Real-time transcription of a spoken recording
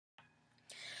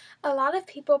A lot of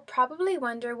people probably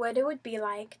wonder what it would be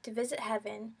like to visit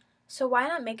heaven, so why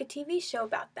not make a TV show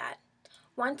about that?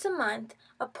 Once a month,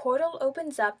 a portal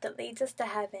opens up that leads us to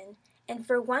heaven, and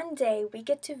for one day we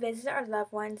get to visit our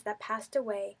loved ones that passed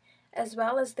away, as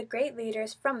well as the great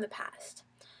leaders from the past.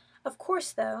 Of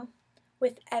course, though,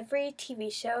 with every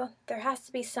TV show, there has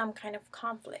to be some kind of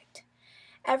conflict.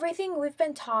 Everything we've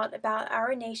been taught about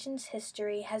our nation's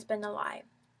history has been a lie.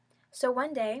 So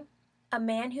one day, a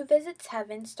man who visits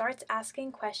heaven starts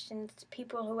asking questions to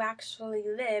people who actually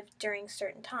lived during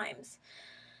certain times.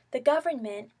 The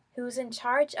government, who's in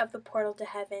charge of the portal to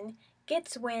heaven,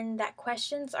 gets wind that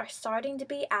questions are starting to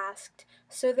be asked,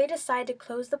 so they decide to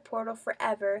close the portal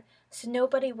forever so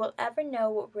nobody will ever know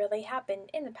what really happened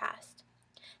in the past.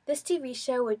 This TV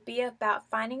show would be about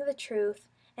finding the truth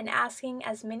and asking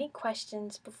as many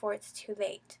questions before it's too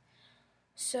late.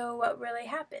 So, what really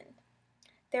happened?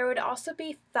 There would also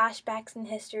be flashbacks in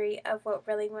history of what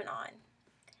really went on.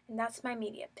 And that's my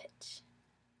media pitch.